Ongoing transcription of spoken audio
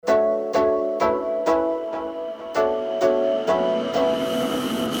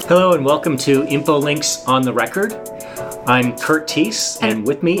Hello and welcome to InfoLinks on the Record. I'm Kurt Teese, and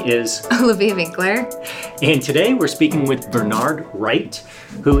with me is Olivia Winkler. And today we're speaking with Vennard Wright,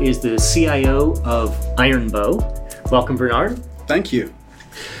 who is the CIO of Ironbow. Welcome, Vennard. Thank you.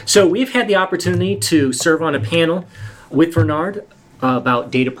 So we've had the opportunity to serve on a panel with Vennard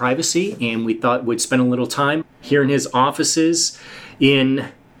about data privacy, and we thought we'd spend a little time here in his offices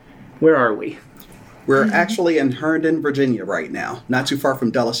in, where are we? We're actually in Herndon, Virginia right now, not too far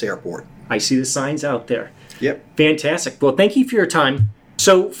from Dulles Airport. I see the signs out there. Yep. Fantastic. Well, thank you for your time.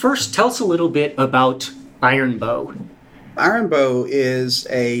 So first, tell us a little bit about Ironbow. Ironbow is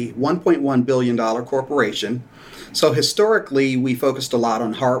a $1.1 billion corporation. So historically, we focused a lot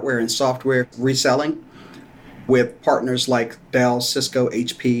on hardware and software reselling with partners like Dell, Cisco,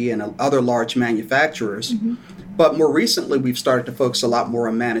 HP, and other large manufacturers. Mm-hmm. But more recently, we've started to focus a lot more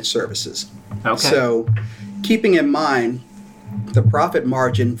on managed services. Okay. So keeping in mind, the profit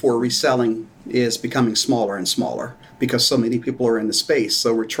margin for reselling is becoming smaller and smaller because so many people are in the space.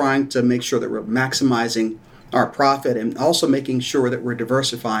 So we're trying to make sure that we're maximizing our profit and also making sure that we're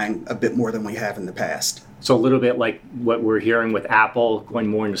diversifying a bit more than we have in the past. So a little bit like what we're hearing with Apple, going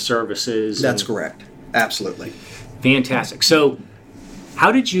more into services. That's correct. Absolutely. Fantastic. So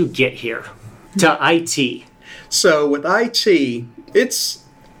how did you get here to IT? So with IT, it's,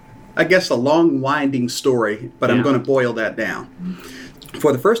 I guess, a long, winding story, but I'm going to boil that down.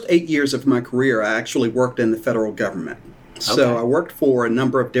 For the first 8 years of my career, I actually worked in the federal government. So I worked for a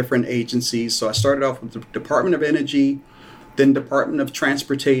number of different agencies. So I started off with the Department of Energy, then Department of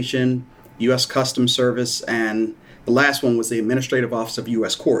Transportation, U.S. Customs Service, and the last one was the Administrative Office of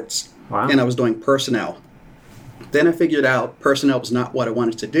U.S. Courts. Wow. And I was doing personnel. Then I figured out personnel was not what I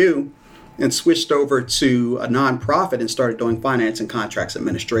wanted to do and switched over to a nonprofit and started doing finance and contracts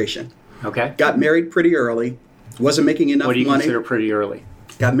administration. Okay. Got married pretty early. Wasn't making enough money. What do you consider pretty early?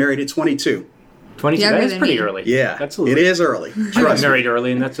 Got married at 22. 22? That is pretty early. Yeah. Absolutely. It is early. I got married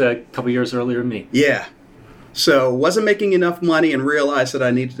early, and that's a couple years earlier than me. Yeah. So wasn't making enough money and realized that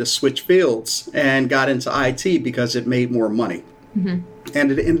I needed to switch fields and got into IT because it made more money. Mm-hmm.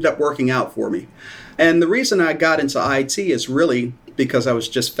 And it ended up working out for me. And the reason I got into IT is really because I was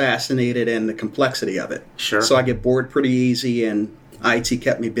just fascinated in the complexity of it. Sure. So I get bored pretty easy, and IT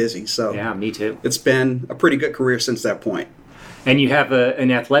kept me busy. So yeah, me too. It's been a pretty good career since that point. And you have an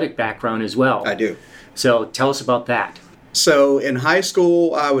athletic background as well. I do. So tell us about that. So in high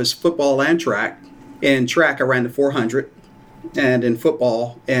school, I was football and track. In track, I ran the 400. And in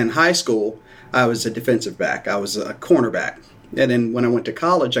football and high school, I was a defensive back. I was a cornerback. And then when I went to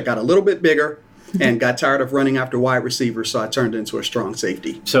college, I got a little bit bigger and got tired of running after wide receivers, so I turned into a strong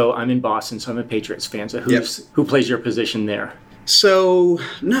safety. So I'm in Boston, so I'm a Patriots fan. So who plays your position there? So,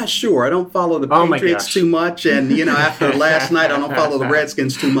 not sure. I don't follow the Patriots too much, and after last night, I don't follow the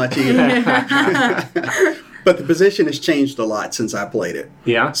Redskins too much either. But the position has changed a lot since I played it.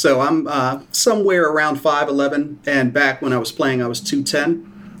 Yeah. So I'm somewhere around 5'11", and back when I was playing, I was 210.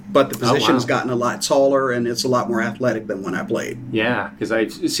 But the position has gotten a lot taller, and it's a lot more athletic than when I played. Yeah, because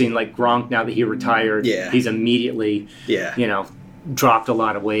I've seen like Gronk, now that he retired, he's immediately, dropped a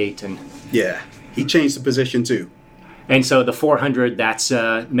lot of weight. Yeah, he changed the position too. And so the 400, that's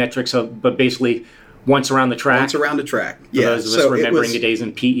metric. So, but basically, once around the track. Once around the track. For those of us remembering the days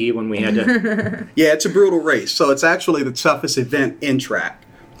in PE when we had to. Yeah, it's a brutal race. So it's actually the toughest event in track.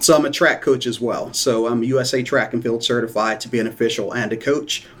 So I'm a track coach as well. So I'm USA Track and Field certified to be an official and a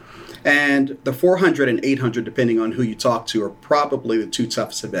coach. And the 400 and 800, depending on who you talk to, are probably the two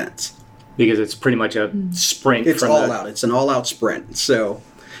toughest events. Because it's pretty much a sprint. It's all out. It's an all-out sprint. So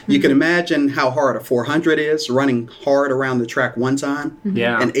you can imagine how hard a 400 is, running hard around the track one time.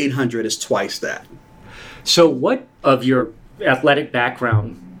 Yeah. And 800 is twice that. So what of your athletic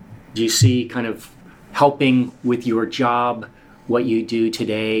background do you see kind of helping with your job, what you do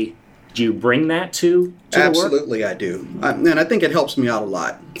today? Do you bring that to Absolutely, the work? I do. And I think it helps me out a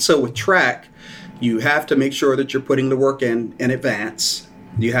lot. So with track, you have to make sure that you're putting the work in advance.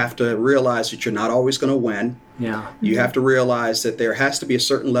 You have to realize that you're not always going to win. Yeah. You have to realize that there has to be a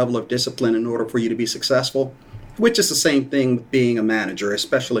certain level of discipline in order for you to be successful, which is the same thing with being a manager,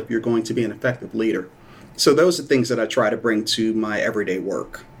 especially if you're going to be an effective leader. So those are things that I try to bring to my everyday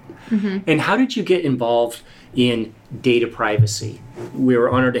work. Mm-hmm. And how did you get involved in data privacy? We were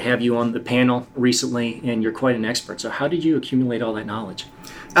honored to have you on the panel recently, and you're quite an expert. So how did you accumulate all that knowledge?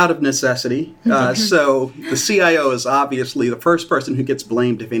 Out of necessity. So the CIO is obviously the first person who gets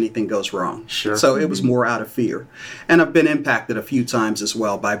blamed if anything goes wrong. Sure. So it was more out of fear. And I've been impacted a few times as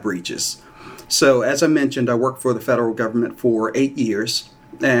well by breaches. So as I mentioned, I worked for the federal government for 8 years,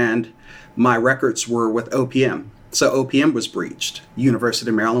 and my records were with OPM. So OPM was breached. University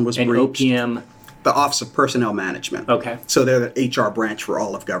of Maryland was And breached. OPM, The Office of Personnel Management. okay, So they're the HR branch for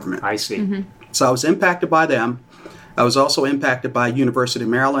all of government. I see. So I was impacted by them. I was also impacted by University of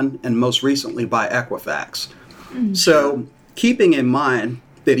Maryland and most recently by Equifax. So keeping in mind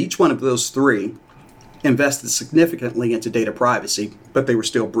that each one of those three invested significantly into data privacy, but they were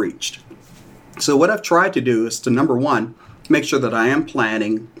still breached. So what I've tried to do is to, number one, make sure that I am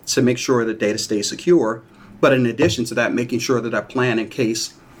planning to make sure that data stays secure, but in addition to that, making sure that I plan in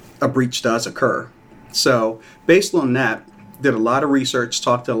case a breach does occur. So based on that, did a lot of research,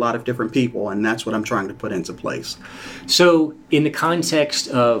 talked to a lot of different people, and that's what I'm trying to put into place. So in the context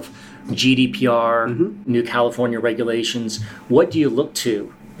of GDPR, new California regulations, what do you look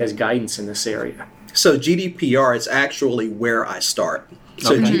to as guidance in this area? So GDPR is actually where I start.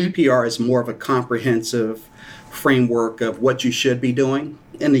 So Okay. GDPR is more of a comprehensive framework of what you should be doing.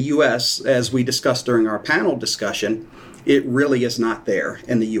 In the US, as we discussed during our panel discussion, it really is not there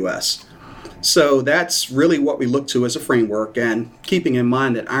in the US. So that's really what we look to as a framework, and keeping in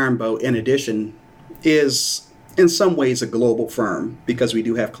mind that Ironbow, in addition, is in some ways a global firm because we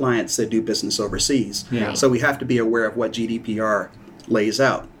do have clients that do business overseas. Yeah. So we have to be aware of what GDPR lays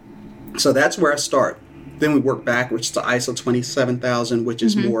out. So that's where I start. Then we work backwards to ISO 27000, which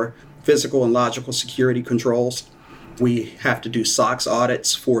is more physical and logical security controls. We have to do SOX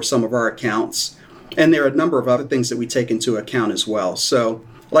audits for some of our accounts. And there are a number of other things that we take into account as well. So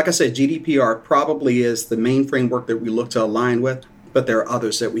like I said, GDPR probably is the main framework that we look to align with, but there are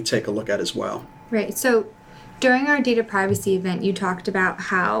others that we take a look at as well. Right. So during our data privacy event, you talked about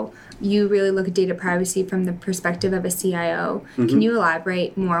how you really look at data privacy from the perspective of a CIO. Can you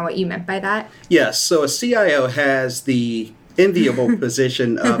elaborate more on what you meant by that? Yes. So a CIO has the enviable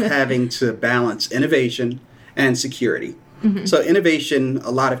position of having to balance innovation and security. So innovation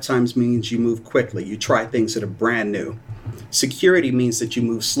a lot of times means you move quickly. You try things that are brand new. Security means that you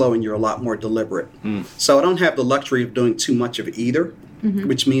move slow and you're a lot more deliberate. So I don't have the luxury of doing too much of either,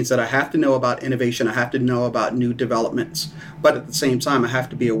 which means that I have to know about innovation, I have to know about new developments, but at the same time I have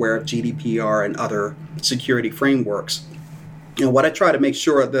to be aware of GDPR and other security frameworks. And what I try to make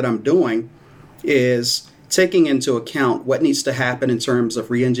sure that I'm doing is taking into account what needs to happen in terms of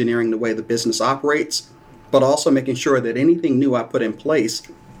re-engineering the way the business operates, but also making sure that anything new I put in place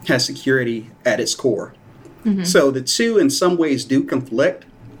has security at its core. So the two in some ways do conflict.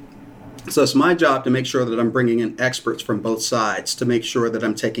 So it's my job to make sure that I'm bringing in experts from both sides to make sure that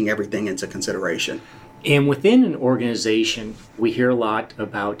I'm taking everything into consideration. And within an organization, we hear a lot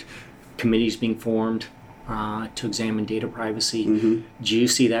about committees being formed to examine data privacy. Do you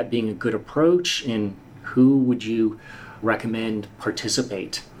see that being a good approach? And who would you recommend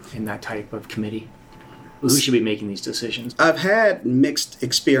participate in that type of committee? Who should be making these decisions? I've had mixed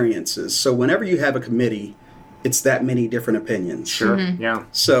experiences. So whenever you have a committee, it's that many different opinions. Sure. Yeah.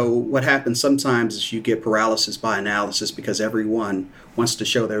 So what happens sometimes is you get paralysis by analysis because everyone wants to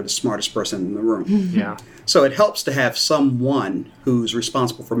show they're the smartest person in the room. Yeah. So it helps to have someone who's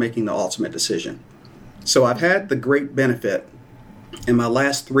responsible for making the ultimate decision. So I've had the great benefit in my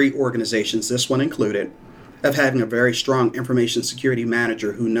last 3 organizations, this one included, of having a very strong information security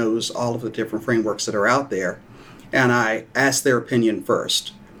manager who knows all of the different frameworks that are out there. And I ask their opinion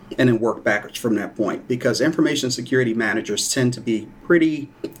first and then work backwards from that point, because information security managers tend to be pretty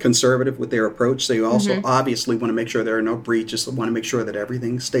conservative with their approach. They also obviously want to make sure there are no breaches. They want to make sure that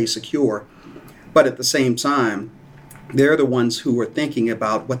everything stays secure. But at the same time, they're the ones who are thinking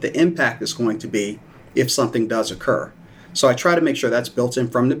about what the impact is going to be if something does occur. So I try to make sure that's built in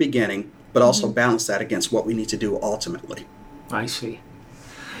from the beginning, but also balance that against what we need to do ultimately. I see.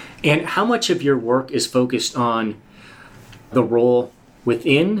 And how much of your work is focused on the role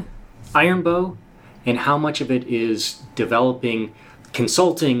within Ironbow, and how much of it is developing,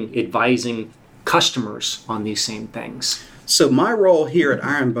 consulting, advising customers on these same things? So my role here at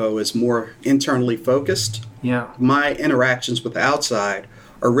Ironbow is more internally focused. Yeah. My interactions with the outside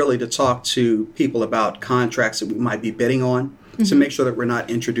are really to talk to people about contracts that we might be bidding on to make sure that we're not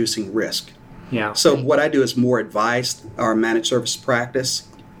introducing risk. Yeah. So what I do is more advise our managed service practice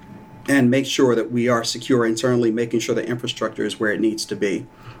and make sure that we are secure internally, making sure the infrastructure is where it needs to be,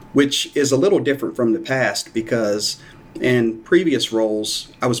 which is a little different from the past because in previous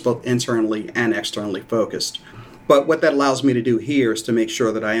roles, I was both internally and externally focused. But what that allows me to do here is to make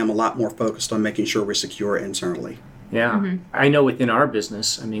sure that I am a lot more focused on making sure we're secure internally. Yeah. I know within our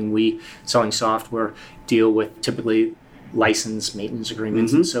business, I mean, we, selling software, deal with typically license maintenance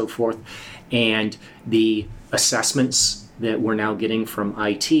agreements and so forth. And the assessments that we're now getting from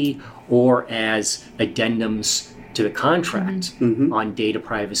IT or as addendums to the contract on data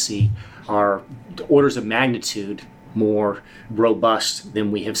privacy are orders of magnitude more robust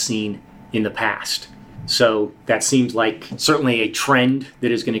than we have seen in the past. So that seems like certainly a trend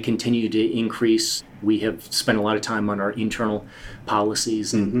that is going to continue to increase. We have spent a lot of time on our internal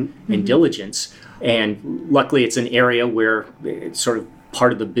policies and diligence. And luckily, it's an area where it's sort of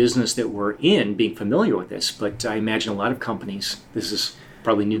part of the business that we're in, being familiar with this. But I imagine a lot of companies, this is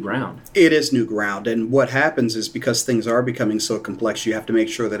probably new ground. It is new ground. And what happens is because things are becoming so complex, you have to make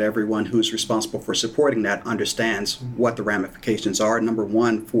sure that everyone who's responsible for supporting that understands what the ramifications are, number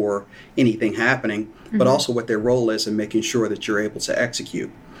one, for anything happening, but also what their role is in making sure that you're able to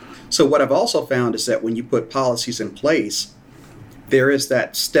execute. So what I've also found is that when you put policies in place, there is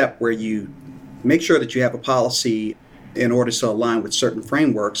that step where you make sure that you have a policy in order to align with certain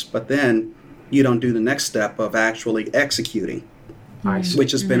frameworks, but then you don't do the next step of actually executing.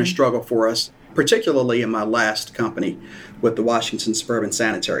 Which has been a struggle for us, particularly in my last company with the Washington Suburban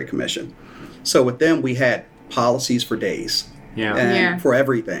Sanitary Commission. So with them, we had policies for days and for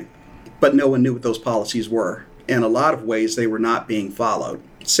everything, but no one knew what those policies were. In a lot of ways, they were not being followed,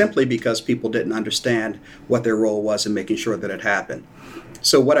 simply because people didn't understand what their role was in making sure that it happened.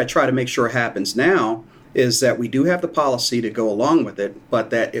 So what I try to make sure happens now is that we do have the policy to go along with it,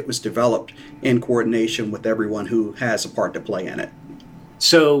 but that it was developed in coordination with everyone who has a part to play in it.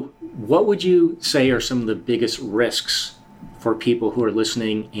 So what would you say are some of the biggest risks for people who are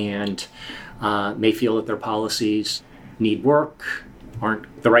listening and may feel that their policies need work,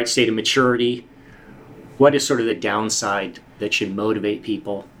 aren't the right state of maturity? What is sort of the downside that should motivate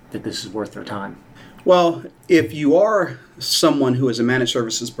people that this is worth their time? Well, if you are someone who is a managed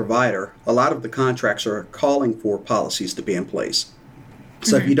services provider, a lot of the contracts are calling for policies to be in place.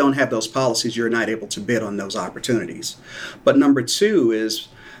 So if you don't have those policies, you're not able to bid on those opportunities. But number two is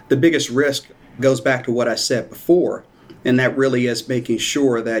the biggest risk goes back to what I said before, and that really is making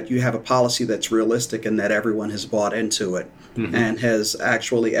sure that you have a policy that's realistic and that everyone has bought into it and has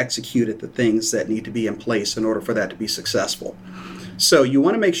actually executed the things that need to be in place in order for that to be successful. So you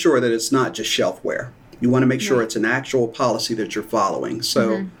want to make sure that it's not just shelfware. You want to make sure it's an actual policy that you're following.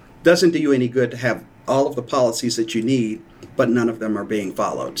 So it doesn't do you any good to have all of the policies that you need, but none of them are being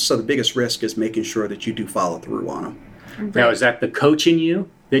followed. So the biggest risk is making sure that you do follow through on them. Right. Now, is that the coach in you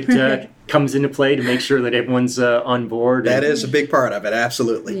that comes into play to make sure that everyone's on board? That is a big part of it,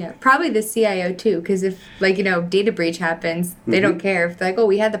 absolutely. Yeah, probably the CIO too, because if, data breach happens, they don't care. If they're like, oh,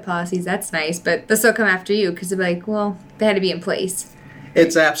 we had the policies, that's nice, but they'll still come after you because they're like, well, they had to be in place.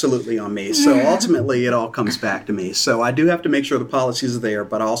 It's absolutely on me. So ultimately, it all comes back to me. So I do have to make sure the policies are there,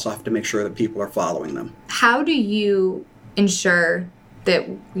 but I also have to make sure that people are following them. How do you ensure that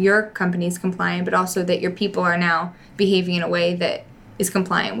your company is compliant, but also that your people are now behaving in a way that is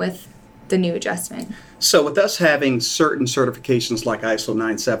compliant with the new adjustment? So with us having certain certifications like ISO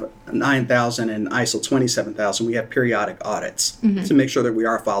 9000 and ISO 27000, we have periodic audits to make sure that we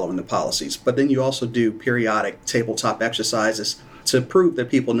are following the policies. But then you also do periodic tabletop exercises to prove that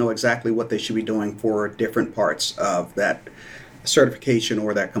people know exactly what they should be doing for different parts of that certification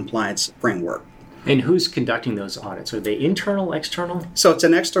or that compliance framework. And who's conducting those audits? Are they internal, external? So it's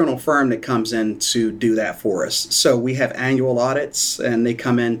an external firm that comes in to do that for us. So we have annual audits, and they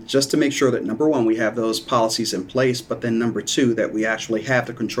come in just to make sure that, number one, we have those policies in place, but then number two, that we actually have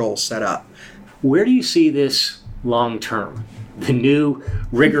the controls set up. Where do you see this long term? The new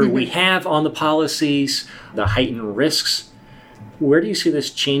rigor we have on the policies, the heightened risks. Where do you see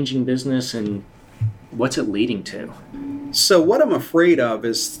this changing business, and what's it leading to? So what I'm afraid of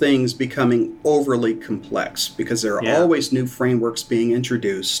is things becoming overly complex because there are always new frameworks being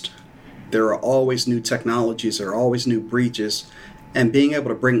introduced. There are always new technologies. There are always new breaches, and being able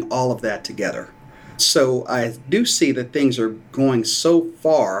to bring all of that together. So I do see that things are going so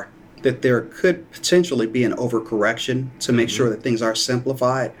far that there could potentially be an overcorrection to make sure that things are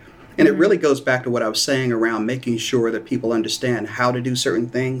simplified. And it really goes back to what I was saying around making sure that people understand how to do certain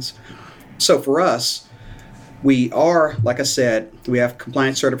things. So for us, we are, like I said, we have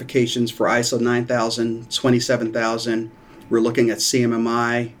compliance certifications for ISO 9000, 27000. We're looking at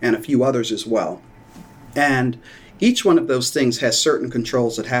CMMI and a few others as well. And each one of those things has certain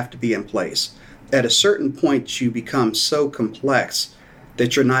controls that have to be in place. At a certain point, you become so complex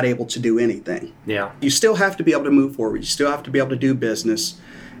that you're not able to do anything. Yeah. You still have to be able to move forward. You still have to be able to do business.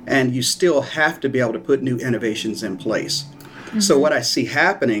 And you still have to be able to put new innovations in place. So what I see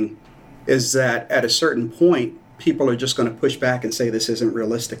happening is that at a certain point, people are just going to push back and say this isn't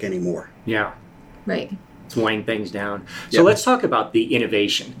realistic anymore. Yeah. Right. weighing things down. So Yep. let's talk about the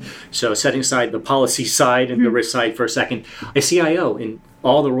innovation. So setting aside the policy side and the risk side for a second, a CIO in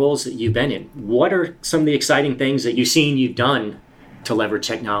all the roles that you've been in, what are some of the exciting things that you've done to leverage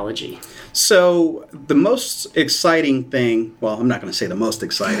technology? So the most exciting thing, well, I'm not going to say the most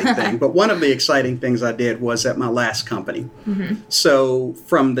exciting thing, but one of the exciting things I did was at my last company. So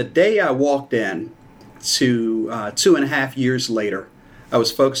from the day I walked in to 2.5 years later, I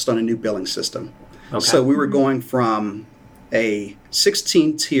was focused on a new billing system. Okay. So we were going from a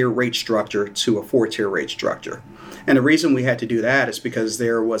 16-tier rate structure to a 4-tier rate structure. And the reason we had to do that is because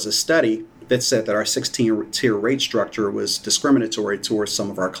there was a study that said that our 16-tier rate structure was discriminatory towards some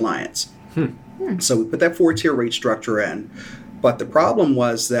of our clients. So we put that 4-tier rate structure in. But the problem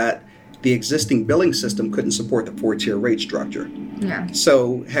was that the existing billing system couldn't support the 4-tier rate structure. Yeah.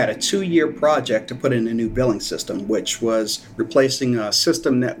 So had a 2-year project to put in a new billing system, which was replacing a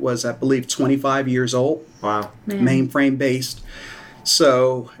system that was, I believe, 25 years old. Wow. Mainframe based.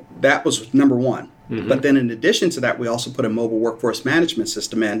 So that was number one. But then in addition to that, we also put a mobile workforce management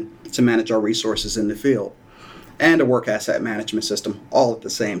system in to manage our resources in the field and a work asset management system all at the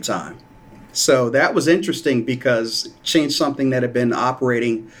same time. So that was interesting because it changed something that had been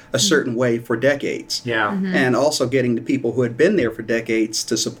operating a certain way for decades. Yeah. And also getting the people who had been there for decades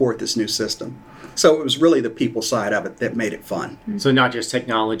to support this new system. So it was really the people side of it that made it fun. So not just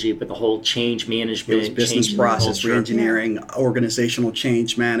technology, but the whole change management. It was business change process culture. reengineering, organizational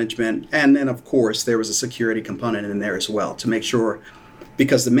change management, and then of course there was a security component in there as well to make sure,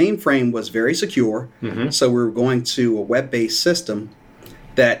 because the mainframe was very secure, so we were going to a web-based system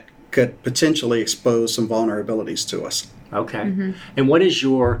that could potentially expose some vulnerabilities to us. Okay. And what is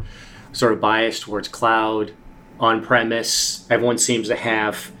your sort of bias towards cloud, on-premise? Everyone seems to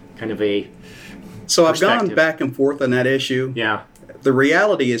have kind of a So I've gone perspective. back and forth on that issue. Yeah. The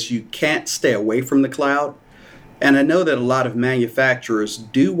reality is you can't stay away from the cloud. And I know that a lot of manufacturers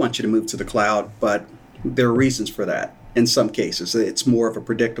do want you to move to the cloud, but there are reasons for that. In some cases, it's more of a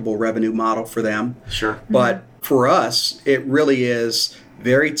predictable revenue model for them. Sure. But for us, it really is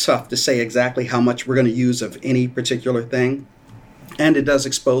very tough to say exactly how much we're going to use of any particular thing. And it does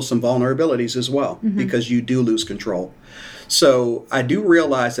expose some vulnerabilities as well, because you do lose control. So I do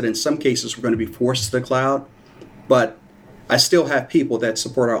realize that in some cases we're going to be forced to the cloud, but I still have people that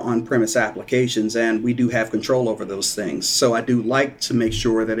support our on-premise applications, and we do have control over those things. So I do like to make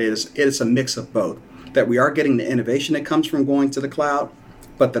sure that it is a mix of both, that we are getting the innovation that comes from going to the cloud,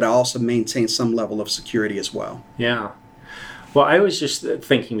 but that I also maintain some level of security as well. Yeah. Well, I was just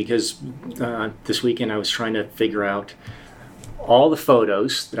thinking because this weekend I was trying to figure out all the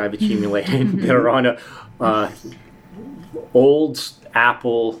photos that I've accumulated that are on a old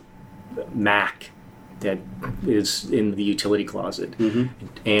Apple Mac that is in the utility closet,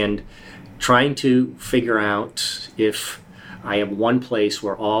 and trying to figure out if I have one place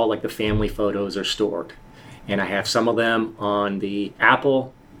where all like the family photos are stored. And I have some of them on the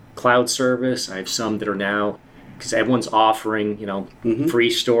Apple cloud service. I have some that are now, because everyone's offering,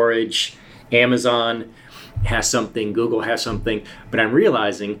 free storage. Amazon has something, Google has something, but I'm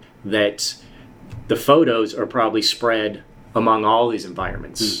realizing that the photos are probably spread among all these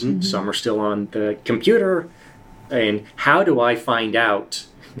environments. Some are still on the computer. And how do I find out,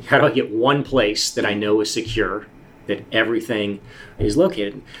 how do I get one place that I know is secure, that everything is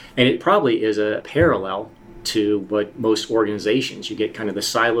located? And it probably is a parallel to what most organizations, you get kind of the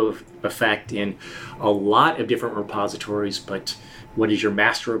silo effect in a lot of different repositories, but what is your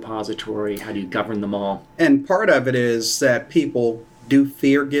master repository? How do you govern them all? And part of it is that people do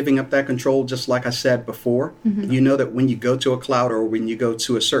fear giving up that control, just like I said before. You know that when you go to a cloud or when you go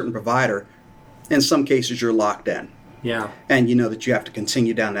to a certain provider, in some cases you're locked in. Yeah. And you know that you have to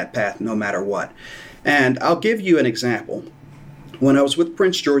continue down that path no matter what. And I'll give you an example. When I was with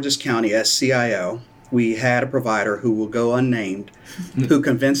Prince George's County as CIO, we had a provider who will go unnamed who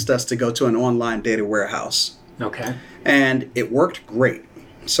convinced us to go to an online data warehouse. Okay. And it worked great.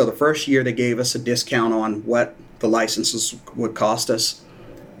 So the first year they gave us a discount on what the licenses would cost us.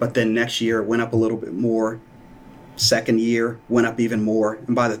 But then next year it went up a little bit more. Second year went up even more.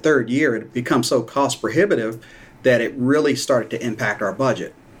 And by the third year it became so cost prohibitive that it really started to impact our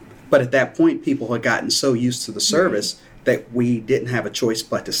budget. But at that point, people had gotten so used to the service that we didn't have a choice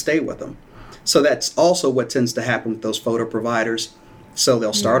but to stay with them. So that's also what tends to happen with those photo providers. So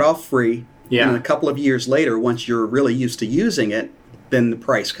they'll start off free. Yeah. And a couple of years later, once you're really used to using it, then the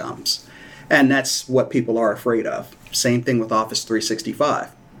price comes. And that's what people are afraid of. Same thing with Office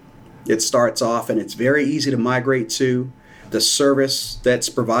 365. It starts off and it's very easy to migrate to, The service that's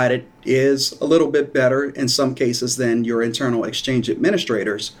provided is a little bit better in some cases than your internal exchange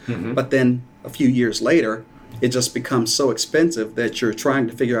administrators. But then a few years later, it just becomes so expensive that you're trying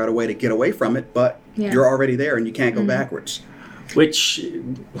to figure out a way to get away from it, but you're already there and you can't go backwards. Which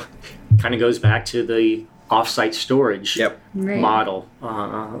kind of goes back to the off-site storage model.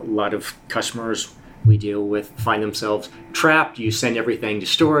 A lot of customers we deal with find themselves trapped. You send everything to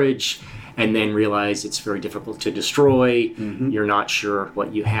storage and then realize it's very difficult to destroy. You're not sure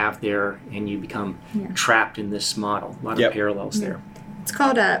what you have there, and you become trapped in this model. A lot of parallels there. It's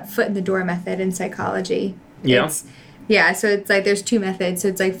called a foot in the door method in psychology. Yeah. So it's like there's two methods. So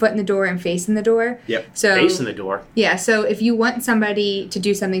it's like foot in the door and face in the door. So face in the door. Yeah. So if you want somebody to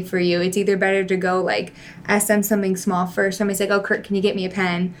do something for you, it's either better to go like ask them something small first. Somebody's like, "Oh, Kurt, can you get me a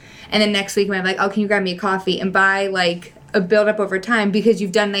pen?" And then next week, I'm like, "Oh, can you grab me a coffee?" And buy like a build up over time because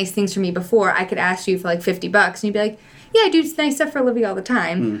you've done nice things for me before. I could ask you for like $50, and you'd be like, "Yeah, I do nice stuff for Olivia all the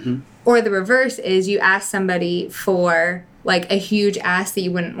time." Or the reverse is you ask somebody for like a huge ask that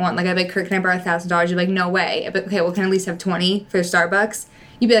you wouldn't want. Like I'd be like, "Kurt, can I borrow $1,000?" You're like, "No way." I'd be like, "Okay, well, can I at least have 20 for Starbucks?"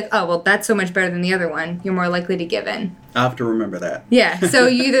 You'd be like, "Oh, well, that's so much better than the other one. You're more likely to give in." I have to remember that. Yeah. So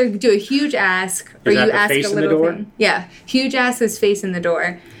you either do a huge ask or you ask a little thing. Yeah. Huge ask is face in the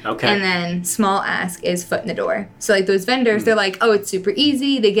door. Okay. And then small ask is foot in the door. So like those vendors, they're like, "Oh, it's super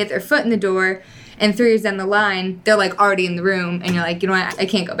easy." They get their foot in the door, and 3 years down the line, they're like already in the room, and you're like, "You know what? I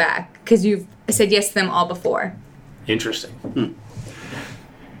can't go back because you've said yes to them all before." Interesting.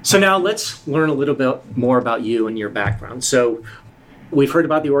 So now let's learn a little bit more about you and your background. So we've heard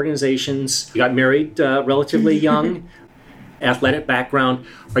about the organizations. You got married relatively young, athletic background.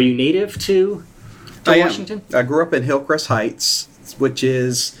 Are you native to Washington? I grew up in Hillcrest Heights, which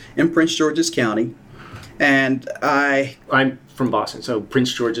is in Prince George's County. And I'm from Boston, so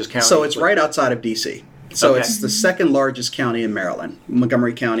Prince George's County. So it's right outside of D.C. So it's the second largest county in Maryland.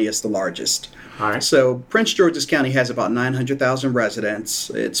 Montgomery County is the largest. All right. So Prince George's County has about 900,000 residents.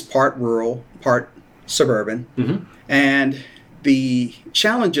 It's part rural, part suburban. And the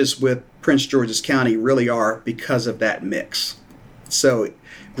challenges with Prince George's County really are because of that mix. So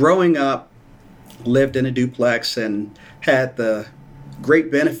growing up, lived in a duplex and had the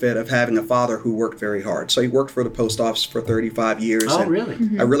great benefit of having a father who worked very hard. So he worked for the post office for 35 years. Oh, really?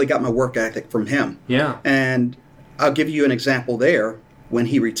 I really got my work ethic from him. Yeah. And I'll give you an example there. When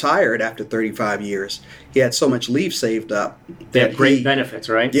he retired after 35 years, he had so much leave saved up. They have great benefits,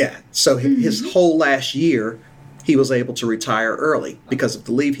 right? Yeah. So his whole last year, he was able to retire early because of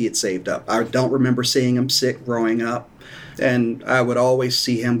the leave he had saved up. I don't remember seeing him sick growing up. And I would always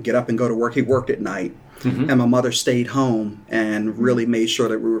see him get up and go to work. He worked at night. And my mother stayed home and really made sure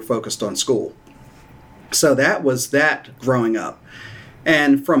that we were focused on school. So that was that growing up.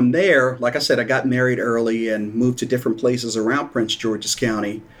 And from there, like I said, I got married early and moved to different places around Prince George's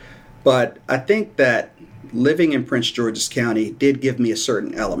County. But I think that living in Prince George's County did give me a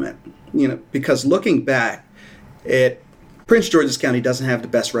certain element, because looking back, Prince George's County doesn't have the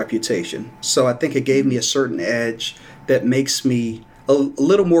best reputation. So I think it gave me a certain edge that makes me a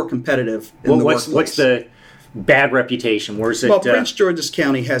little more competitive in the workplace. What's the bad reputation? Where's it? Well, Prince George's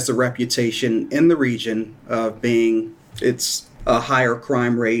County has the reputation in the region of being, it's a higher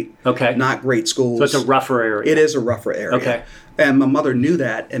crime rate, not great schools. So it's a rougher area. It is a rougher area. Okay. And my mother knew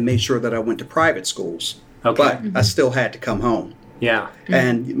that and made sure that I went to private schools. Okay. But I still had to come home. Yeah.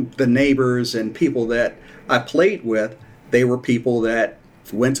 And the neighbors and people that I played with, they were people that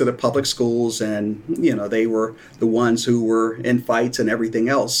went to the public schools, and they were the ones who were in fights and everything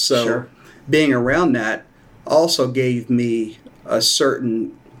else. So being around that also gave me a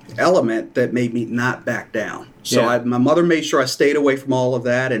certain element that made me not back down. So my mother made sure I stayed away from all of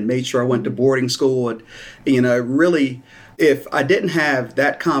that and made sure I went to boarding school. And really, if I didn't have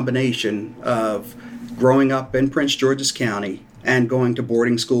that combination of growing up in Prince George's County and going to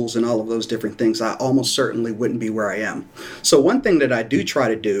boarding schools and all of those different things, I almost certainly wouldn't be where I am. So one thing that I do try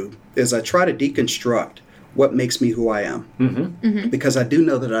to do is I try to deconstruct what makes me who I am. Because I do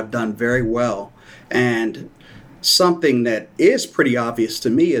know that I've done very well. And something that is pretty obvious to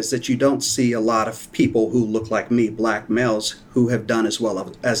me is that you don't see a lot of people who look like me, black males, who have done as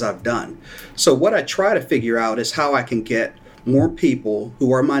well as I've done. So what I try to figure out is how I can get more people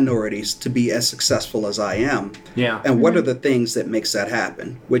who are minorities to be as successful as I am. Yeah. And what are the things that makes that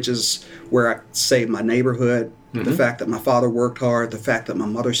happen? Which is where I say my neighborhood, the fact that my father worked hard, the fact that my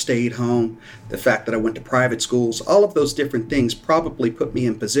mother stayed home, the fact that I went to private schools, all of those different things probably put me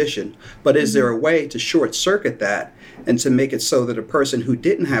in position. But is there a way to short circuit that and to make it so that a person who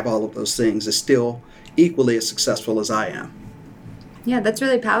didn't have all of those things is still equally as successful as I am? Yeah, that's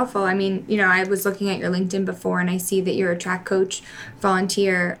really powerful. I mean, I was looking at your LinkedIn before, and I see that you're a track coach,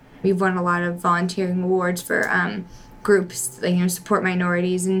 volunteer. You've won a lot of volunteering awards for groups, support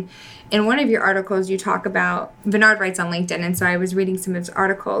minorities. And in one of your articles, you talk about, Vennard writes on LinkedIn, and so I was reading some of his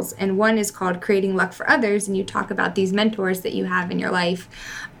articles, and one is called Creating Luck for Others, and you talk about these mentors that you have in your life.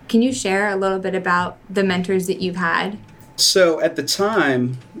 Can you share a little bit about the mentors that you've had? So at the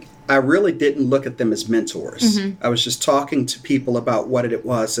time, I really didn't look at them as mentors. I was just talking to people about what it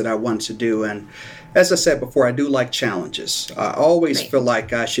was that I wanted to do. And as I said before, I do like challenges. I always feel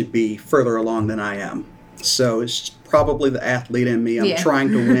like I should be further along than I am. So it's probably the athlete in me. I'm trying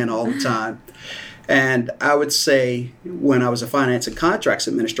to win all the time. And I would say when I was a finance and contracts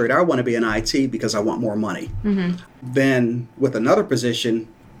administrator, I want to be in IT because I want more money. Then with another position,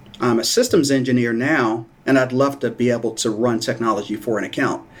 I'm a systems engineer now, and I'd love to be able to run technology for an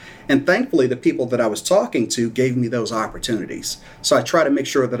account. And thankfully, the people that I was talking to gave me those opportunities. So I try to make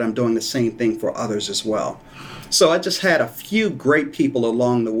sure that I'm doing the same thing for others as well. So I just had a few great people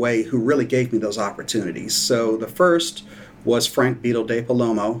along the way who really gave me those opportunities. So the first was Frank Beadle de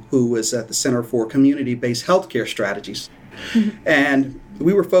Palomo, who was at the Center for Community-Based Healthcare Strategies. And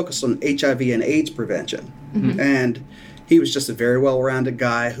we were focused on HIV and AIDS prevention. And he was just a very well-rounded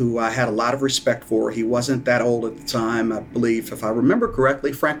guy who I had a lot of respect for. He wasn't that old at the time. I believe, if I remember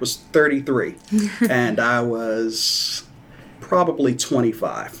correctly, Frank was 33, and I was probably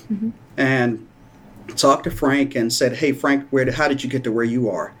 25. And talked to Frank and said, "Hey, Frank, how did you get to where you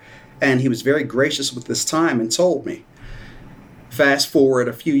are?" And he was very gracious with his time and told me. Fast forward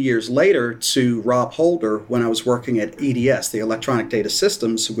a few years later to Rob Holder when I was working at EDS, the Electronic Data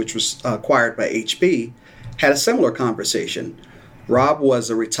Systems, which was acquired by HP. Had a similar conversation. Rob was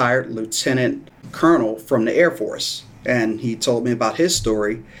a retired lieutenant colonel from the Air Force, and he told me about his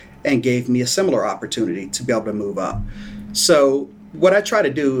story and gave me a similar opportunity to be able to move up. So what I try to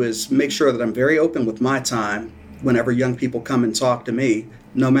do is make sure that I'm very open with my time whenever young people come and talk to me,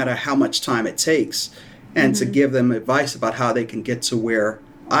 no matter how much time it takes, and to give them advice about how they can get to where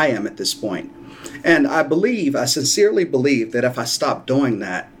I am at this point. And I sincerely believe that if I stop doing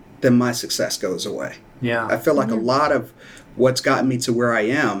that, then my success goes away. Yeah. I feel like a lot of what's gotten me to where I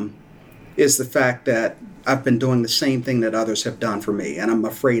am is the fact that I've been doing the same thing that others have done for me, and I'm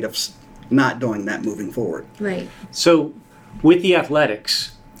afraid of not doing that moving forward. Right. So with the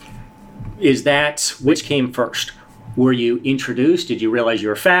athletics, which came first? Were you introduced? Did you realize you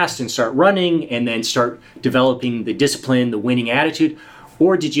were fast and start running and then start developing the discipline, the winning attitude?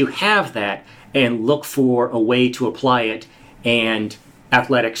 Or did you have that and look for a way to apply it, and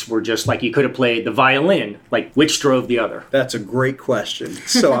athletics were just like you could have played the violin, like which drove the other? That's a great question.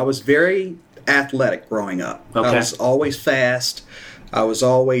 So I was very athletic growing up. Okay. I was always fast.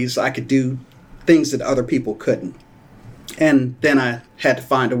 I could do things that other people couldn't. And then I had to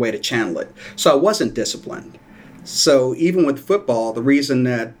find a way to channel it. So I wasn't disciplined. So even with football, the reason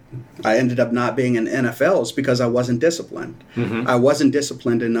that I ended up not being in the NFL is because I wasn't disciplined. I wasn't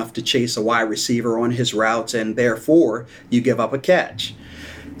disciplined enough to chase a wide receiver on his routes, and therefore you give up a catch.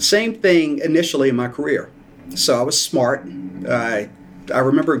 Same thing initially in my career. So I was smart. I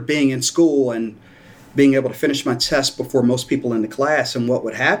remember being in school and being able to finish my test before most people in the class, and what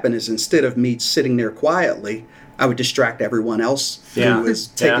would happen is instead of me sitting there quietly, I would distract everyone else who was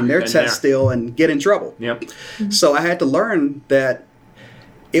taking their test still and get in trouble. So I had to learn that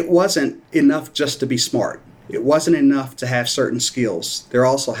it wasn't enough just to be smart. It wasn't enough to have certain skills. There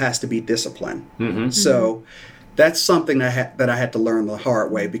also has to be discipline. So that's something that I had to learn the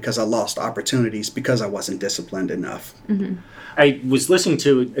hard way, because I lost opportunities because I wasn't disciplined enough. I was listening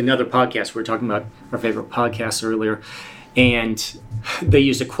to another podcast. We were talking about our favorite podcasts earlier, and they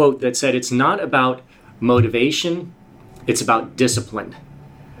used a quote that said, "It's not about motivation, it's about discipline."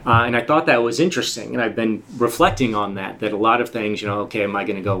 And I thought that was interesting, and I've been reflecting on that a lot of things, okay, am I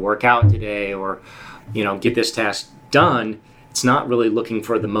going to go work out today, or, get this task done? It's not really looking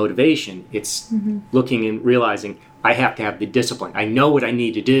for the motivation. It's looking and realizing I have to have the discipline. I know what I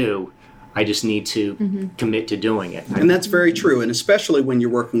need to do. I just need to commit to doing it. And that's very true, and especially when you're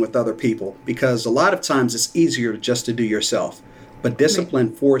working with other people, because a lot of times it's easier just to do yourself. But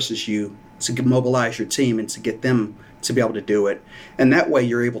discipline forces you to mobilize your team and to get them to be able to do it. And that way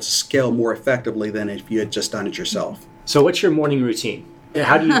you're able to scale more effectively than if you had just done it yourself. So what's your morning routine?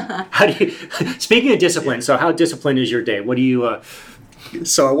 How do you, speaking of discipline, so how disciplined is your day? What do you,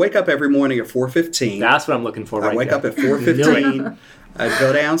 So I wake up every morning at 4:15. That's what I'm looking for right I wake there. up at 4:15. I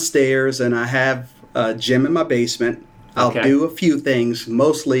go downstairs and I have a gym in my basement. I'll do a few things,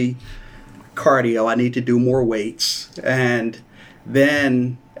 mostly cardio. I need to do more weights. And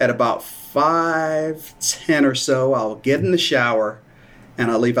then at about 5:10 or so, I'll get in the shower. and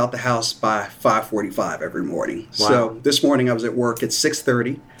I leave out the house by 5:45 every morning. Wow. So this morning I was at work at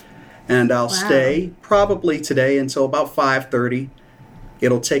 6:30, and I'll stay probably today until about 5:30.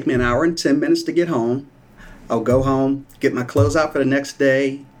 It'll take me an hour and 10 minutes to get home. I'll go home, get my clothes out for the next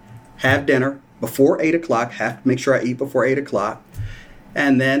day, have dinner before 8 o'clock, have to make sure I eat before 8 o'clock,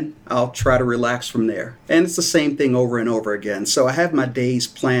 and then I'll try to relax from there. And it's the same thing over and over again. So I have my days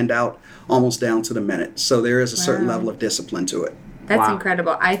planned out almost down to the minute. So there is a certain level of discipline to it. That's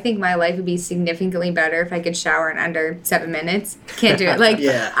incredible. I think my life would be significantly better if I could shower in under 7 minutes. Can't do it.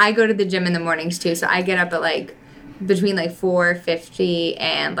 I go to the gym in the mornings too, so I get up at between 4:50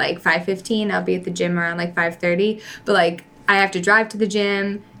 and 5:15. I'll be at the gym around 5:30. But I have to drive to the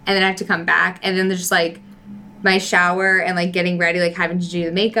gym and then I have to come back, and then there's just my shower and getting ready, having to do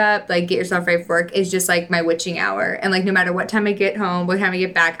the makeup, get yourself ready for work is just my witching hour. And no matter what time I get home, what time I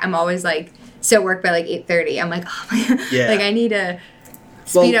get back, I'm always still at work by 8:30. I'm oh my god, I need to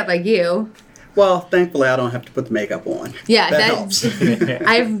speed up like you. Well, thankfully I don't have to put the makeup on. Yeah, that helps.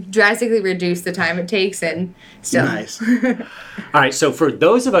 I've drastically reduced the time it takes, and still. Nice. All right, so for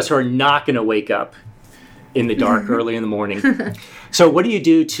those of us who are not going to wake up in the dark early in the morning, so what do you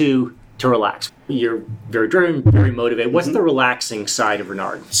do to relax? You're very driven, very motivated. What's the relaxing side of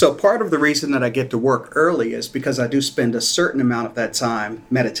Vennard? So part of the reason that I get to work early is because I do spend a certain amount of that time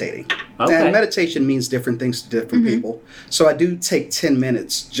meditating. Okay. And meditation means different things to different people. So I do take 10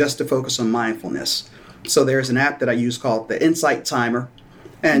 minutes just to focus on mindfulness. So there's an app that I use called the Insight Timer,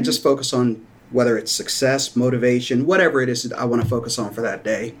 and just focus on whether it's success, motivation, whatever it is that I want to focus on for that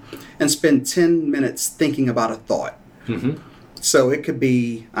day, and spend 10 minutes thinking about a thought. So it could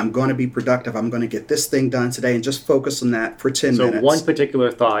be, I'm going to be productive, I'm going to get this thing done today, and just focus on that for 10 minutes. So one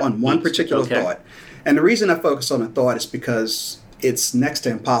particular thought. On one particular thought. And the reason I focus on a thought is because it's next to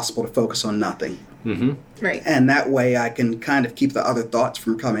impossible to focus on nothing. Right. And that way I can kind of keep the other thoughts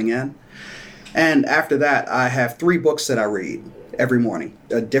from coming in. And after that, I have 3 books that I read every morning,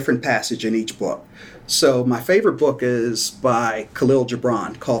 a different passage in each book. So my favorite book is by Khalil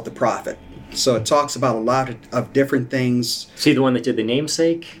Gibran called The Prophet. So it talks about a lot of different things. Is he the one that did The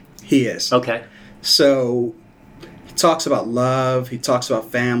Namesake? He is. Okay. So he talks about love, he talks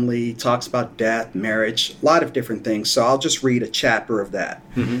about family, he talks about death, marriage, a lot of different things. So I'll just read a chapter of that.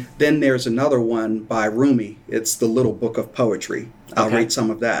 Then there's another one by Rumi. It's the Little Book of Poetry. I'll read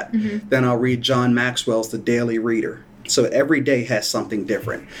some of that. Then I'll read John Maxwell's The Daily Reader. So every day has something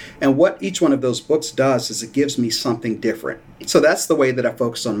different. And what each one of those books does is it gives me something different. So that's the way that I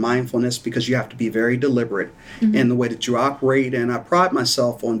focus on mindfulness, because you have to be very deliberate in the way that you operate. And I pride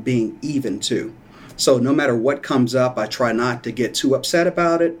myself on being even too. So no matter what comes up, I try not to get too upset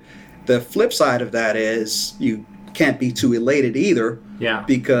about it. The flip side of that is you can't be too elated either,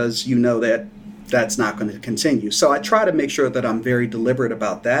 because you know that that's not going to continue. So I try to make sure that I'm very deliberate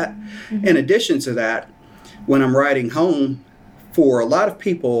about that. In addition to that, when I'm riding home, for a lot of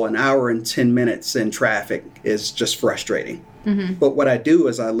people, an hour and 10 minutes in traffic is just frustrating. But what I do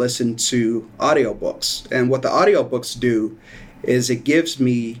is I listen to audiobooks. And what the audiobooks do is it gives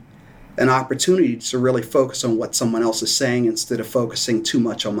me an opportunity to really focus on what someone else is saying instead of focusing too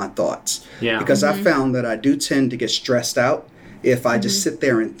much on my thoughts. Because I found that I do tend to get stressed out if I just sit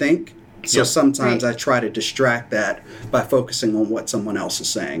there and think. So sometimes I try to distract that by focusing on what someone else is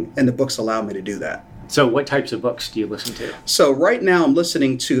saying. And the books allow me to do that. So what types of books do you listen to? So right now I'm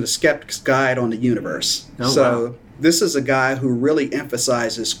listening to The Skeptic's Guide on the Universe. This is a guy who really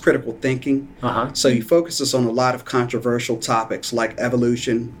emphasizes critical thinking. So he focuses on a lot of controversial topics like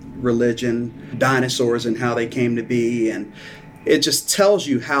evolution, religion, dinosaurs and how they came to be. And it just tells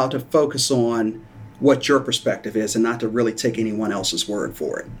you how to focus on what your perspective is and not to really take anyone else's word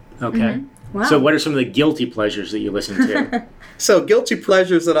for it. Okay. Wow. So what are some of the guilty pleasures that you listen to? So guilty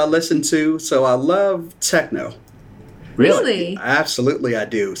pleasures that I listen to. So I love techno. Really? Absolutely, I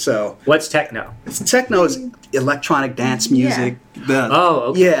do. So what's techno? Techno is electronic dance music.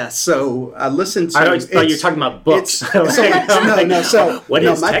 Okay. So I listen to. I thought you were talking about books. No. So what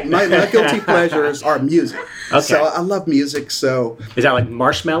is techno? My guilty pleasures are music. Okay. So I love music. So is that like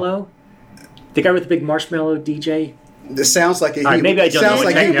Marshmello? The guy with the big Marshmello DJ? It sounds like maybe I don't know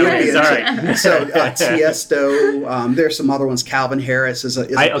what techno is. All right. So Tiesto. There's some other ones. Calvin Harris is a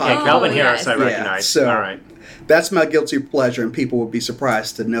Calvin Harris I recognize. Yeah, so all right. That's my guilty pleasure, and people would be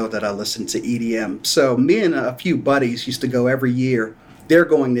surprised to know that I listen to EDM. So me and a few buddies used to go every year. They're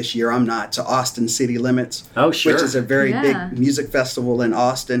going this year, I'm not, to Austin City Limits. Oh, sure. Which is a very big music festival in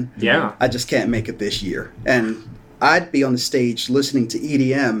Austin. Yeah. I just can't make it this year. And I'd be on the stage listening to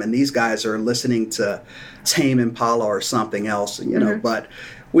EDM, and these guys are listening to Tame Impala or something else, but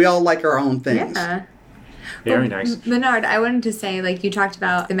we all like our own things. Yeah. Very nice. Vennard, I wanted to say, like, you talked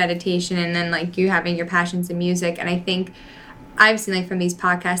about the meditation and then, like, you having your passions in music. And I think I've seen, like, from these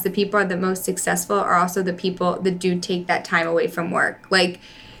podcasts, the people are the most successful are also the people that do take that time away from work. Like,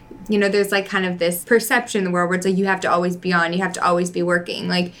 you know, there's, like, kind of this perception in the world where it's like you have to always be on, you have to always be working,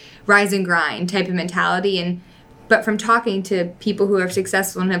 like, rise and grind type of mentality. But from talking to people who are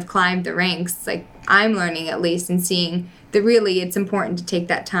successful and have climbed the ranks, like, I'm learning at least and seeing that really it's important to take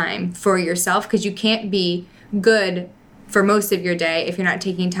that time for yourself, because you can't be good for most of your day if you're not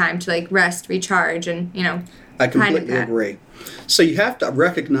taking time to, like, rest, recharge, and, you know. I completely agree. So you have to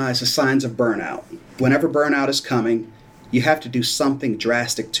recognize the signs of burnout. Whenever burnout is coming, you have to do something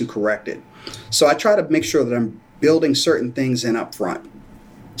drastic to correct it. So I try to make sure that I'm building certain things in up front.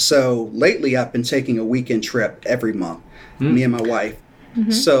 So lately I've been taking a weekend trip every month, me and my wife.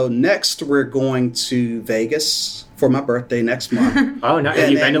 Mm-hmm. So next we're going to Vegas for my birthday next month. Oh, no. Have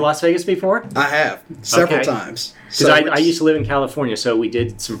you been to Las Vegas before? I have, several times. Because I used to live in California, so we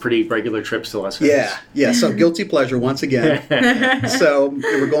did some pretty regular trips to Las Vegas. Yeah, so guilty pleasure once again. So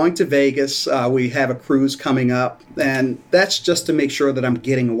we're going to Vegas. We have a cruise coming up, and that's just to make sure that I'm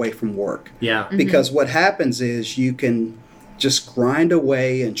getting away from work. Yeah. Because what happens is you can just grind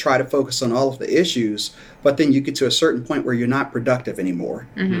away and try to focus on all of the issues, but then you get to a certain point where you're not productive anymore.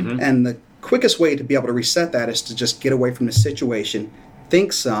 Mm-hmm. And the quickest way to be able to reset that is to just get away from the situation,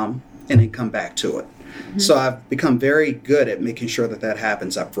 think some, and then come back to it. Mm-hmm. So I've become very good at making sure that that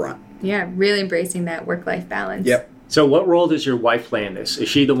happens up front. Yeah, really embracing that work-life balance. Yep. So what role does your wife play in this? Is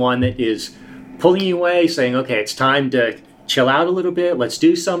she the one that is pulling you away, saying, okay, it's time to chill out a little bit, let's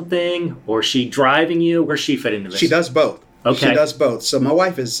do something? Or is she driving you? Where's she fit into this? She does both. Okay. She does both. So my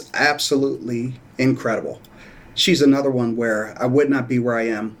wife is absolutely incredible. She's another one where I would not be where I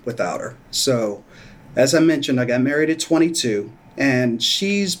am without her. So as I mentioned, I got married at 22, and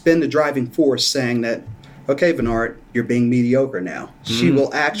she's been the driving force saying that, okay, Vennard, you're being mediocre now. She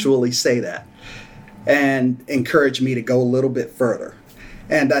will actually say that and encourage me to go a little bit further.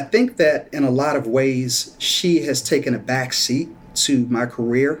 And I think that in a lot of ways, she has taken a back seat to my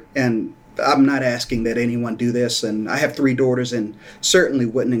career, and I'm not asking that anyone do this, and I have 3 daughters and certainly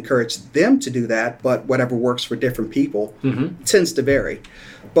wouldn't encourage them to do that, but whatever works for different people tends to vary.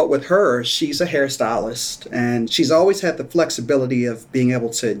 But with her, she's a hairstylist, and she's always had the flexibility of being able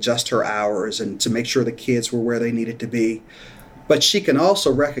to adjust her hours and to make sure the kids were where they needed to be. But she can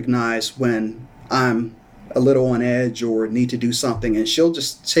also recognize when I'm a little on edge or need to do something, and she'll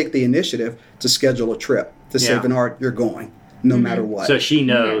just take the initiative to schedule a trip to say, Vennard, you're going. No matter what. So she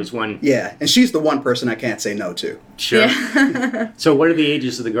knows when... Yeah, and she's the one person I can't say no to. Sure. Yeah. So what are the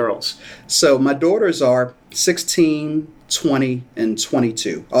ages of the girls? So my daughters are 16, 20, and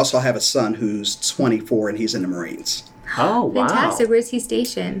 22. Also, I have a son who's 24, and he's in the Marines. Oh, wow. Fantastic. Where's he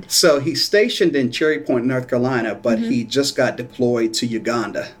stationed? So he's stationed in Cherry Point, North Carolina, but he just got deployed to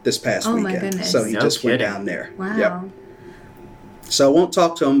Uganda this past weekend. My goodness. So he just went down there. Wow. Yep. So I won't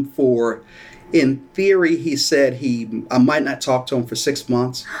talk to him for... In theory, he said I might not talk to him for 6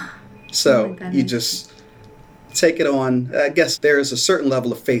 months. So you just take it on. I guess there is a certain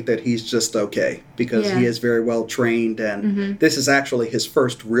level of faith that he's just okay, because he is very well trained. And this is actually his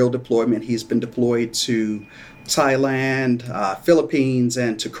first real deployment. He's been deployed to Thailand, Philippines,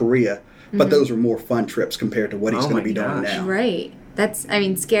 and to Korea. But those were more fun trips compared to what he's going to be doing now. Right. That's,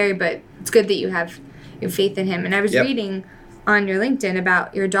 scary, but it's good that you have your faith in him. And I was reading on your LinkedIn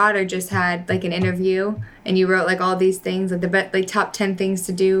about your daughter just had like an interview, and you wrote like all these things, like the top 10 things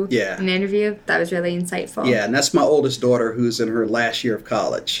to do in an interview. That was really insightful. Yeah, and that's my oldest daughter, who's in her last year of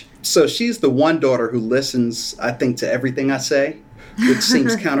college. So she's the one daughter who listens, I think, to everything I say, which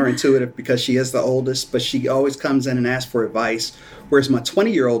seems counterintuitive because she is the oldest, but she always comes in and asks for advice. Whereas my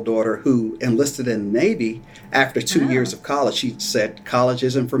 20-year-old daughter, who enlisted in the Navy after 2 years of college, she said, college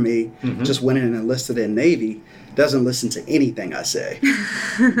isn't for me, just went in and enlisted in the Navy. Doesn't listen to anything I say.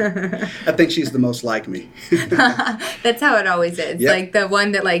 I think she's the most like me. That's how it always is. Yep. Like the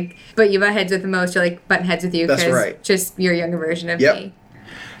one that but you butt heads with the most, you're like button heads with you. That's right. Just your younger version of me.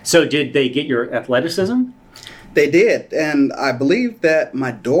 So did they get your athleticism? They did. And I believe that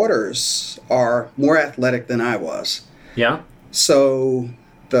my daughters are more athletic than I was. Yeah. So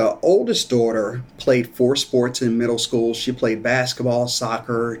the oldest daughter played 4 sports in middle school. She played basketball,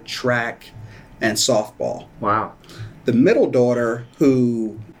 soccer, track, and softball. Wow. The middle daughter,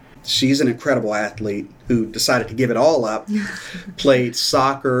 she's an incredible athlete, who decided to give it all up, played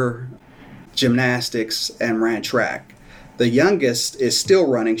soccer, gymnastics, and ran track. The youngest is still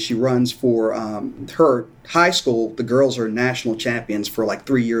running. She runs for her high school. The girls are national champions for like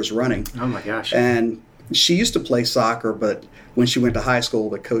 3 years running. Oh my gosh. And she used to play soccer, but when she went to high school,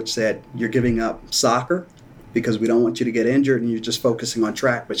 the coach said, "You're giving up soccer?" because we don't want you to get injured and you're just focusing on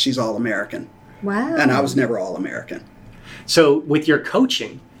track, but she's All-American. Wow. And I was never All-American. So with your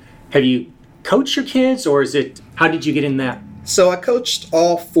coaching, have you coached your kids, or how did you get in that? So I coached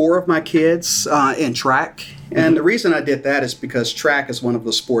all 4 of my kids in track. And the reason I did that is because track is one of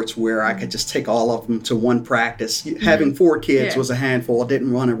the sports where I could just take all of them to one practice. Having 4 kids was a handful. I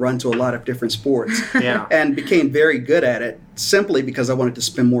didn't want to run to a lot of different sports. And became very good at it simply because I wanted to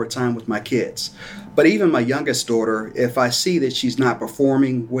spend more time with my kids. But even my youngest daughter, if I see that she's not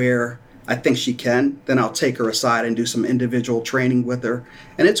performing where I think she can, then I'll take her aside and do some individual training with her.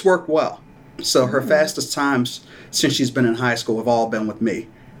 And it's worked well. So her fastest times since she's been in high school have all been with me.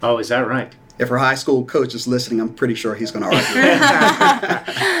 Oh, is that right? If her high school coach is listening, I'm pretty sure he's going to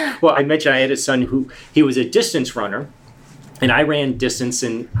argue. Well, I mentioned I had a son he was a distance runner, and I ran distance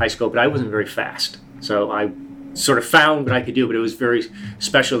in high school, but I wasn't very fast. So I sort of found what I could do, but it was very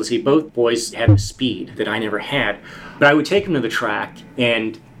special to see both boys had a speed that I never had. But I would take them to the track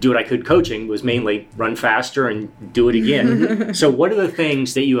and do what I could. Coaching was mainly run faster and do it again. So what are the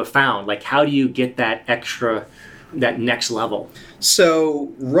things that you have found? Like, how do you get that next level?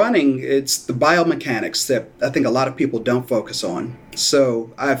 So running, it's the biomechanics that I think a lot of people don't focus on.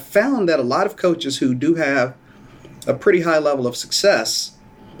 So I've found that a lot of coaches who do have a pretty high level of success,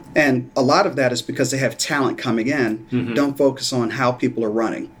 and a lot of that is because they have talent coming in, don't focus on how people are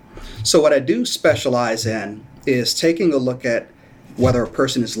running. So what I do specialize in is taking a look at whether a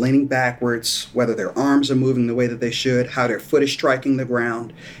person is leaning backwards, whether their arms are moving the way that they should, how their foot is striking the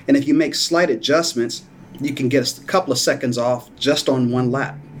ground. And if you make slight adjustments, you can get a couple of seconds off just on one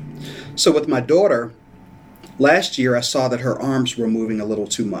lap. So with my daughter, last year I saw that her arms were moving a little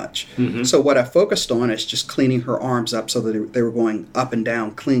too much. So what I focused on is just cleaning her arms up so that they were going up and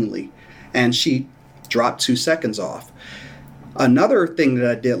down cleanly. And she dropped 2 seconds off. Another thing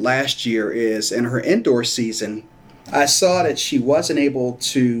that I did last year is in her indoor season, I saw that she wasn't able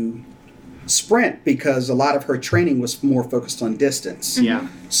to sprint because a lot of her training was more focused on distance.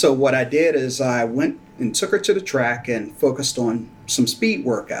 So what I did is I went and took her to the track and focused on some speed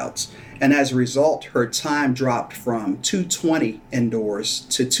workouts. And as a result, her time dropped from 2:20 indoors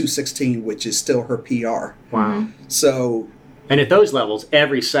to 2:16, which is still her PR. Wow. So, and at those levels,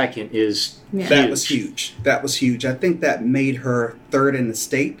 every second is huge. That was huge. That was huge. I think that made her 3rd in the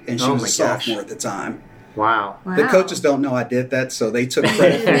state, and she was a sophomore at the time. Wow. The coaches don't know I did that, so they took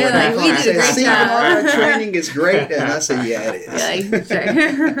credit for it. They're like, we did a great job. Our training is great. And I said, yeah, it is. Like,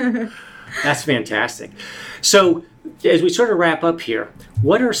 sure. That's fantastic. So as we sort of wrap up here,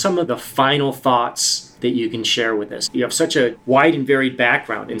 what are some of the final thoughts that you can share with us? You have such a wide and varied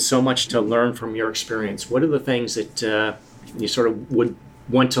background and so much to learn from your experience. What are the things that you sort of would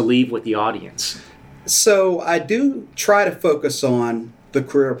want to leave with the audience? So I do try to focus on the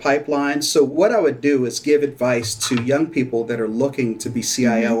career pipeline. So what I would do is give advice to young people that are looking to be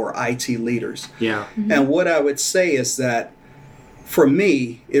CIO or IT leaders. And what I would say is that for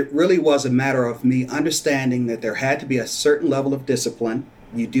me, it really was a matter of me understanding that there had to be a certain level of discipline.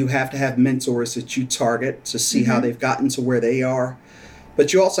 You do have to have mentors that you target to see how they've gotten to where they are.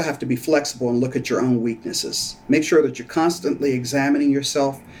 But you also have to be flexible and look at your own weaknesses. Make sure that you're constantly examining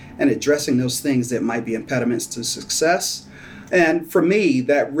yourself and addressing those things that might be impediments to success. And for me,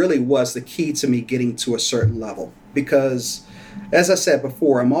 that really was the key to me getting to a certain level. Because, as I said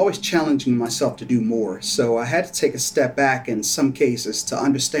before, I'm always challenging myself to do more. So I had to take a step back in some cases to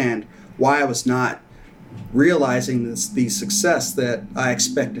understand why I was not realizing the success that I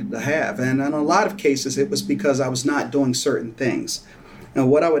expected to have. And in a lot of cases, it was because I was not doing certain things. And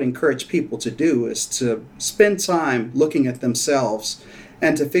what I would encourage people to do is to spend time looking at themselves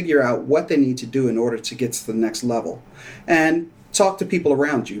and to figure out what they need to do in order to get to the next level. And talk to people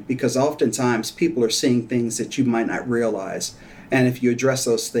around you, because oftentimes people are seeing things that you might not realize. And if you address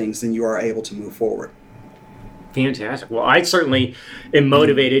those things, then you are able to move forward. Fantastic. Well, I certainly am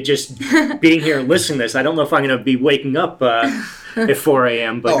motivated just being here and listening to this. I don't know if I'm going to be waking up at 4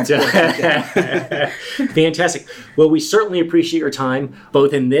 a.m., but fantastic. Well, we certainly appreciate your time,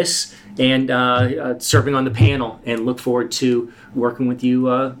 both in this and serving on the panel, and look forward to working with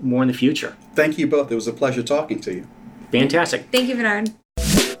you more in the future. Thank you both. It was a pleasure talking to you. Fantastic. Thank you, Vennard.